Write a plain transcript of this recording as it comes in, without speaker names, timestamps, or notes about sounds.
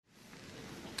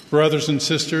Brothers and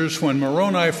sisters, when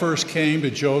Moroni first came to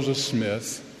Joseph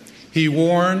Smith, he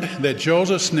warned that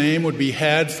Joseph's name would be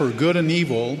had for good and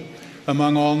evil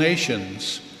among all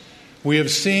nations. We have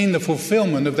seen the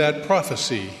fulfillment of that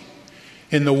prophecy.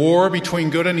 In the war between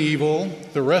good and evil,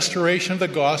 the restoration of the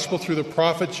gospel through the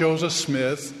prophet Joseph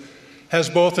Smith has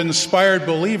both inspired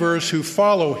believers who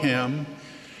follow him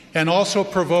and also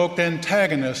provoked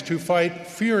antagonists who fight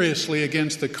furiously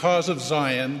against the cause of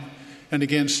Zion and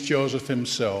against Joseph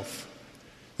himself.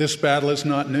 This battle is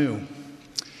not new.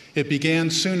 It began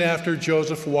soon after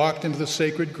Joseph walked into the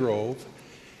sacred grove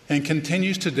and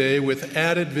continues today with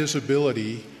added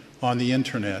visibility on the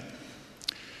internet.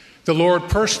 The Lord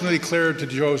personally declared to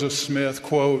Joseph Smith,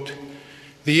 quote,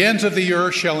 "The ends of the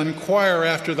earth shall inquire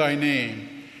after thy name,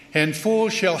 and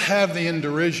fools shall have thee in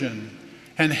derision,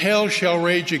 and hell shall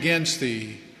rage against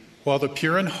thee, while the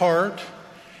pure in heart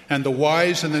and the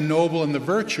wise and the noble and the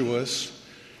virtuous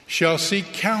shall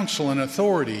seek counsel and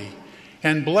authority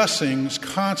and blessings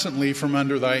constantly from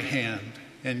under thy hand."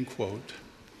 End quote.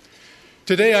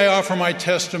 Today I offer my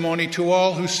testimony to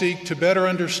all who seek to better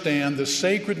understand the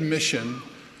sacred mission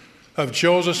of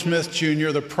Joseph Smith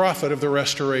Jr., the prophet of the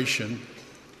Restoration.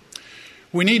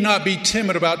 We need not be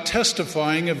timid about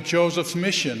testifying of Joseph's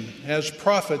mission as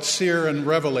prophet, seer, and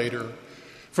revelator,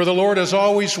 for the Lord has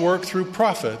always worked through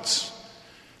prophets.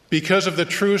 Because of the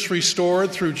truths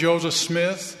restored through Joseph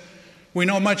Smith, we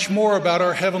know much more about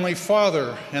our Heavenly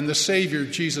Father and the Savior,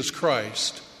 Jesus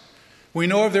Christ. We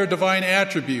know of their divine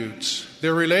attributes,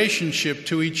 their relationship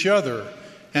to each other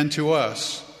and to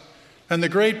us, and the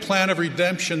great plan of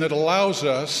redemption that allows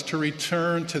us to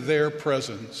return to their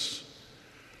presence.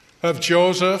 Of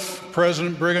Joseph,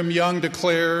 President Brigham Young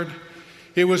declared,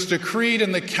 "It was decreed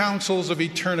in the councils of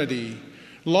eternity,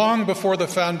 long before the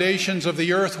foundations of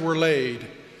the earth were laid,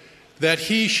 that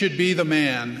he should be the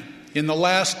man in the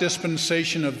last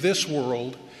dispensation of this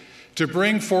world to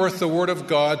bring forth the word of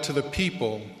God to the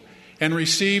people and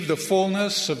receive the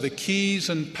fullness of the keys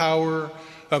and power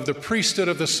of the priesthood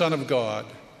of the Son of God.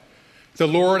 The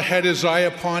Lord had his eye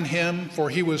upon him,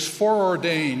 for he was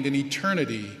foreordained in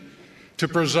eternity to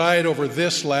preside over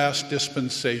this last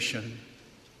dispensation."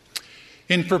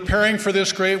 In preparing for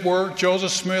this great work,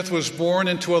 Joseph Smith was born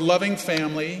into a loving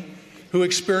family who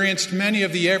experienced many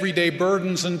of the everyday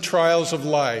burdens and trials of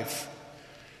life.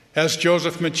 As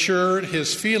Joseph matured,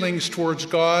 his feelings towards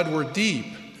God were deep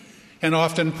and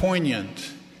often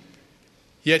poignant.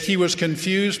 Yet he was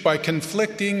confused by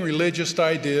conflicting religious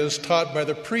ideas taught by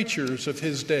the preachers of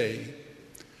his day.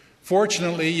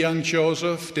 Fortunately, young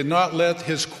Joseph did not let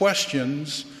his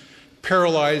questions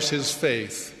paralyze his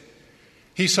faith.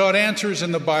 He sought answers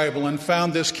in the Bible and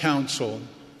found this counsel: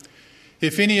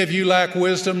 "If any of you lack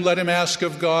wisdom, let him ask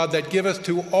of God, that giveth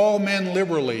to all men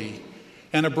liberally,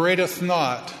 and upbraideth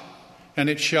not, and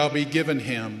it shall be given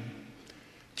him."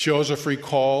 Joseph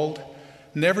recalled,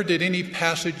 "Never did any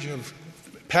passage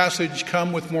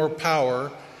come with more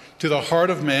power to the heart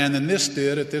of man than this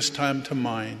did at this time to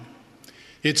mine.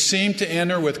 It seemed to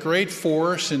enter with great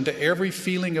force into every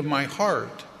feeling of my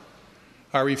heart.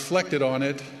 I reflected on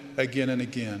it again and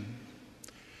again."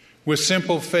 With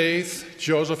simple faith,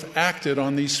 Joseph acted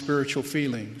on these spiritual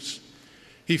feelings.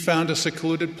 He found a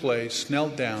secluded place,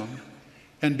 knelt down,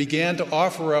 and began to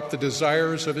offer up the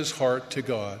desires of his heart to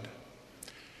God.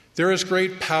 There is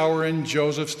great power in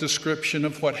Joseph's description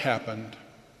of what happened.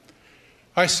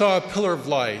 "I saw a pillar of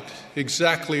light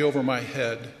exactly over my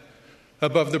head,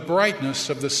 above the brightness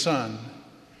of the sun,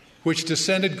 which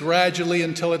descended gradually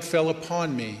until it fell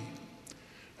upon me.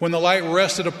 When the light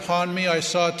rested upon me, I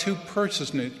saw two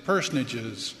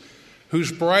personages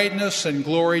whose brightness and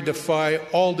glory defy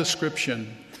all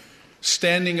description,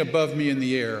 standing above me in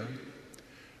the air.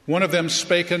 One of them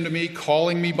spake unto me,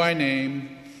 calling me by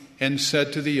name, and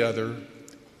said to the other,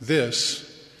 This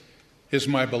is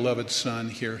my beloved Son,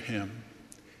 hear him."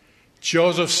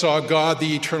 Joseph saw God,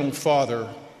 the eternal Father,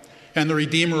 and the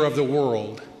Redeemer of the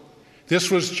world. This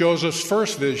was Joseph's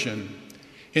first vision.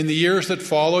 In the years that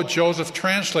followed, Joseph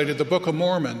translated the Book of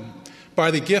Mormon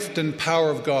by the gift and power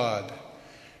of God.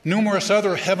 Numerous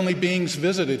other heavenly beings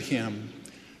visited him,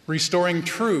 restoring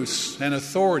truths and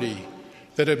authority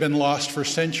that had been lost for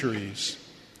centuries.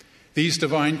 These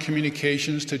divine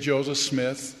communications to Joseph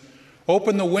Smith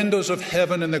opened the windows of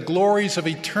heaven and the glories of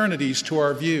eternities to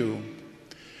our view.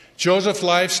 Joseph's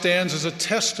life stands as a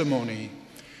testimony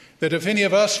that if any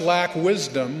of us lack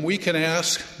wisdom, we can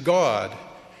ask God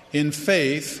in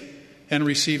faith and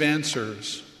receive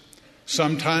answers,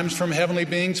 sometimes from heavenly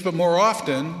beings, but more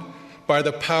often by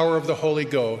the power of the Holy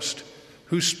Ghost,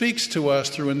 who speaks to us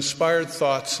through inspired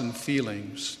thoughts and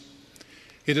feelings.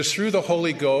 It is through the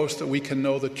Holy Ghost that we can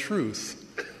know the truth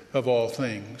of all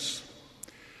things.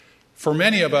 For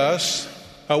many of us,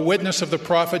 a witness of the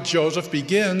prophet Joseph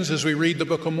begins as we read the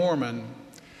Book of Mormon.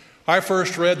 I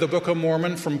first read the Book of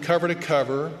Mormon from cover to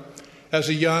cover as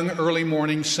a young early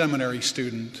morning seminary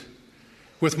student.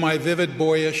 With my vivid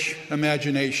boyish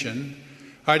imagination,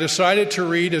 I decided to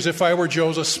read as if I were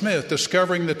Joseph Smith,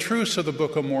 discovering the truths of the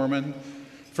Book of Mormon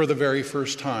for the very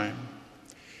first time.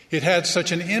 It had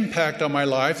such an impact on my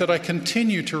life that I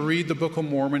continue to read the Book of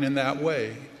Mormon in that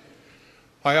way.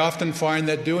 I often find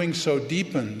that doing so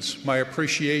deepens my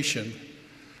appreciation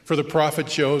for the prophet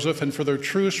Joseph and for the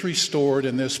truths restored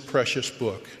in this precious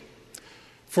book.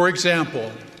 For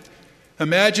example,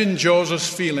 imagine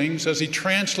Joseph's feelings as he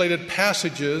translated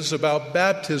passages about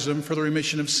baptism for the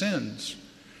remission of sins.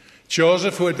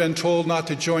 Joseph, who had been told not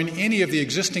to join any of the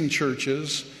existing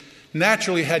churches,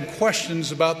 naturally had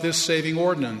questions about this saving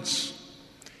ordinance.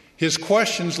 His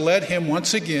questions led him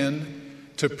once again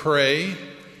to pray,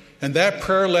 and that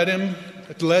prayer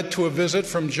led to a visit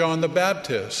from John the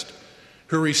Baptist,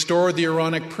 who restored the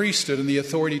Aaronic priesthood and the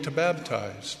authority to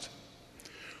baptize.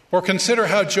 Or consider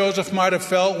how Joseph might have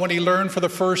felt when he learned for the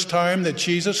first time that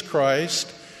Jesus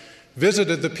Christ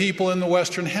visited the people in the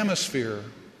Western Hemisphere,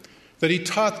 that he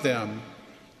taught them,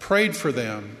 prayed for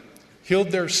them, healed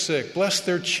their sick, blessed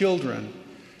their children,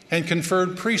 and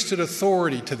conferred priesthood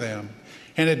authority to them,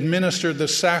 and administered the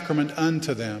sacrament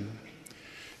unto them.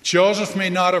 Joseph may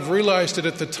not have realized it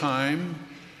at the time,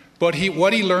 but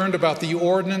what he learned about the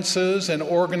ordinances and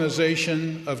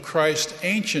organization of Christ's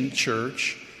ancient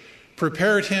church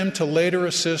prepared him to later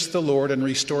assist the Lord in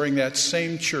restoring that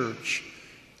same church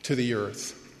to the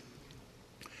earth.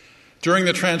 During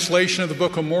the translation of the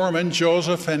Book of Mormon,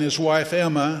 Joseph and his wife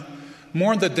Emma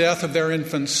mourned the death of their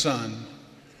infant son.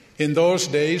 In those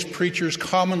days, preachers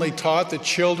commonly taught that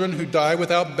children who die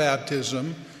without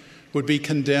baptism would be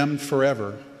condemned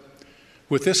forever.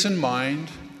 With this in mind,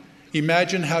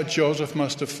 imagine how Joseph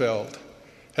must have felt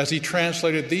as he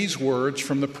translated these words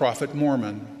from the prophet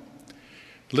Mormon.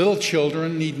 Little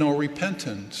children need no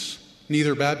repentance,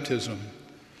 neither baptism,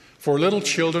 for little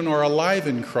children are alive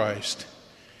in Christ,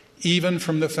 even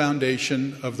from the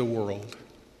foundation of the world.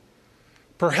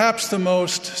 Perhaps the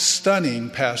most stunning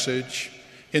passage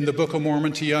in the Book of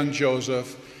Mormon to young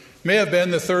Joseph may have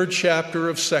been the 3rd chapter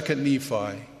of 2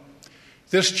 Nephi.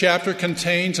 This chapter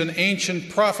contains an ancient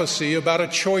prophecy about a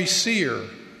choice seer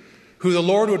who the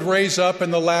Lord would raise up in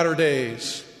the latter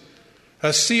days,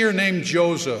 a seer named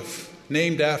Joseph,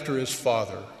 named after his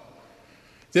father.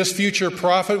 This future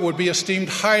prophet would be esteemed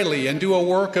highly and do a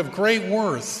work of great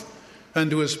worth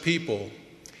unto his people.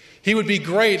 He would be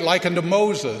great like unto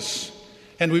Moses,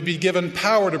 and would be given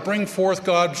power to bring forth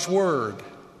God's word.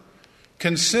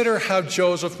 Consider how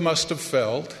Joseph must have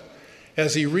felt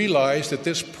as he realized that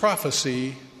this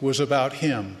prophecy was about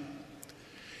him.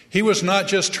 He was not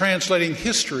just translating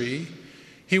history,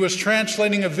 he was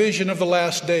translating a vision of the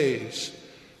last days,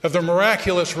 of the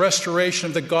miraculous restoration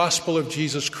of the gospel of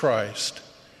Jesus Christ.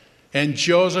 And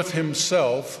Joseph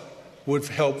himself would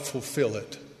help fulfill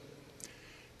it.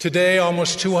 Today,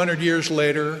 almost 200 years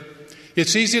later,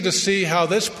 it's easy to see how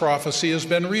this prophecy has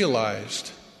been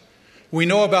realized. We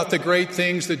know about the great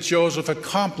things that Joseph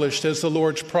accomplished as the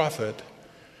Lord's prophet.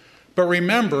 But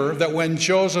remember that when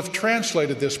Joseph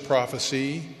translated this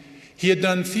prophecy, he had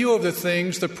done few of the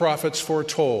things the prophets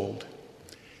foretold.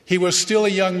 He was still a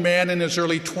young man in his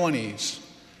early 20s.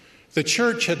 The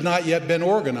church had not yet been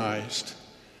organized.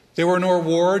 There were no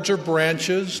wards or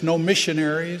branches, no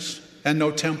missionaries, and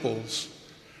no temples.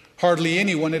 Hardly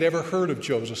anyone had ever heard of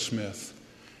Joseph Smith,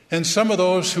 and some of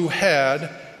those who had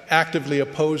actively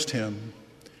opposed him.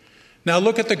 Now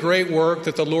look at the great work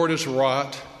that the Lord has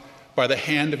wrought by the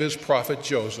hand of his prophet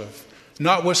Joseph,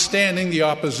 notwithstanding the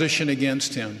opposition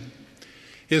against him.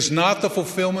 Is not the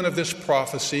fulfillment of this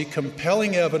prophecy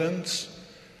compelling evidence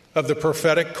of the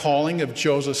prophetic calling of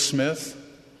Joseph Smith?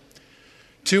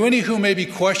 To any who may be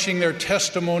questioning their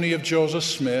testimony of Joseph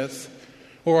Smith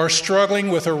or are struggling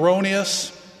with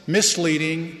erroneous,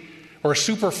 misleading, or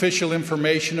superficial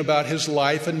information about his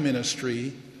life and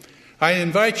ministry, I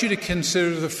invite you to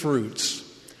consider the fruits,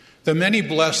 the many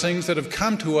blessings that have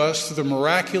come to us through the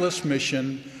miraculous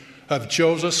mission of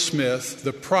Joseph Smith,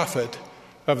 the prophet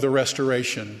of the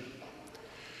Restoration.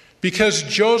 Because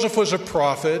Joseph was a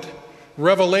prophet,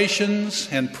 revelations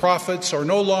and prophets are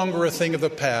no longer a thing of the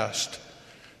past.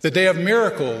 The day of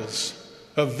miracles,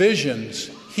 of visions,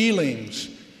 healings,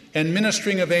 and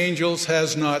ministering of angels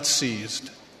has not ceased.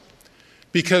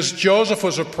 Because Joseph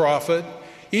was a prophet,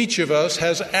 each of us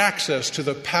has access to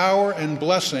the power and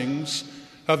blessings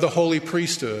of the holy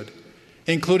priesthood,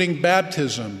 including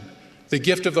baptism, the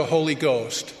gift of the Holy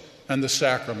Ghost, and the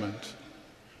sacrament.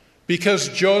 Because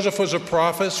Joseph was a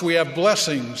prophet, we have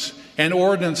blessings and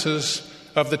ordinances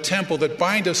of the temple that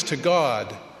bind us to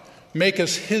God, make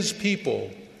us his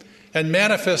people, and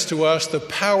manifest to us the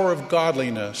power of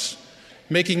godliness,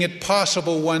 making it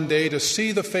possible one day to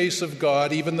see the face of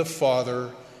God, even the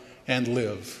Father, and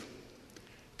live.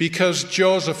 Because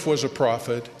Joseph was a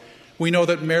prophet, we know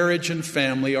that marriage and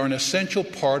family are an essential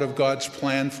part of God's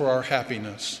plan for our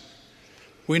happiness.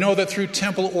 We know that through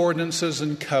temple ordinances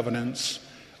and covenants,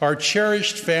 our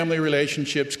cherished family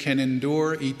relationships can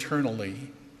endure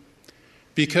eternally.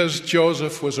 Because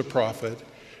Joseph was a prophet,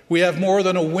 we have more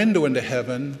than a window into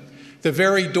heaven. The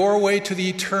very doorway to the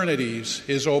eternities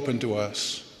is open to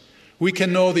us. We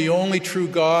can know the only true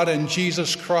God and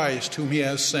Jesus Christ whom he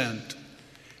has sent.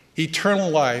 Eternal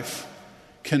life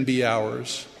can be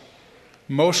ours.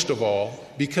 Most of all,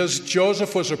 because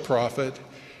Joseph was a prophet,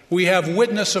 we have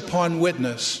witness upon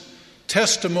witness,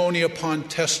 testimony upon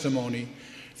testimony,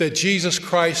 that Jesus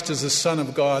Christ is the Son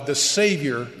of God, the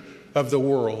Savior of the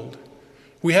world.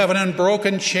 We have an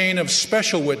unbroken chain of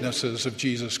special witnesses of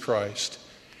Jesus Christ,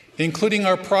 including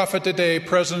our prophet today,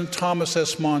 President Thomas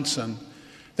S. Monson,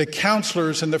 the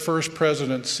counselors in the First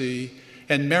Presidency,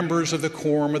 and members of the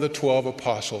Quorum of the 12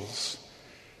 Apostles.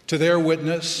 To their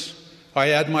witness, I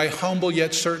add my humble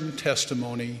yet certain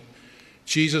testimony.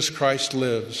 Jesus Christ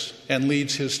lives and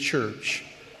leads his church.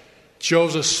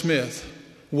 Joseph Smith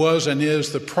was and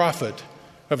is the prophet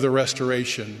of the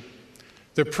restoration.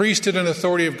 The priesthood and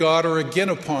authority of God are again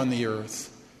upon the earth.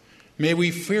 May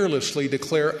we fearlessly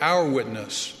declare our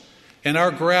witness and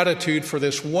our gratitude for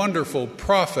this wonderful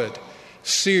prophet,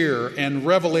 seer, and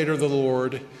revelator of the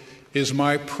Lord is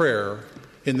my prayer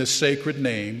in the sacred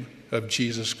name of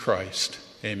Jesus Christ.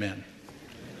 Amen.